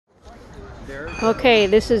Okay,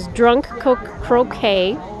 this is drunk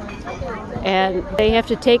croquet, and they have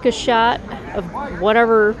to take a shot of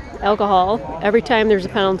whatever alcohol every time there's a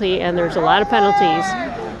penalty, and there's a lot of penalties.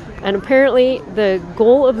 And apparently the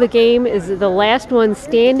goal of the game is the last one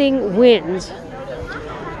standing wins.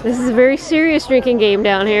 This is a very serious drinking game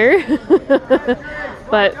down here.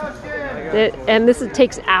 This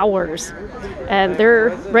takes hours. And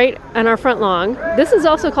they're right on our front lawn. This is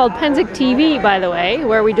also called Pennsic TV, by the way,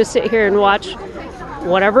 where we just sit here and watch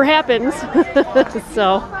whatever happens.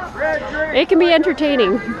 So it can be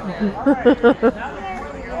entertaining.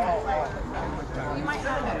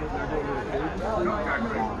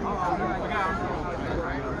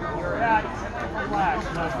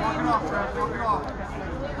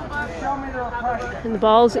 And the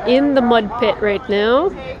ball's in the mud pit right now.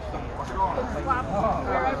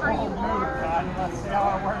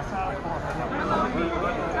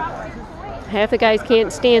 Half the guys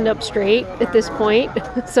can't stand up straight at this point,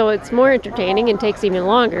 so it's more entertaining and takes even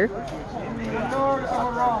longer.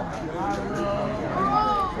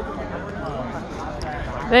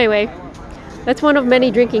 Anyway, that's one of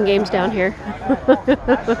many drinking games down here.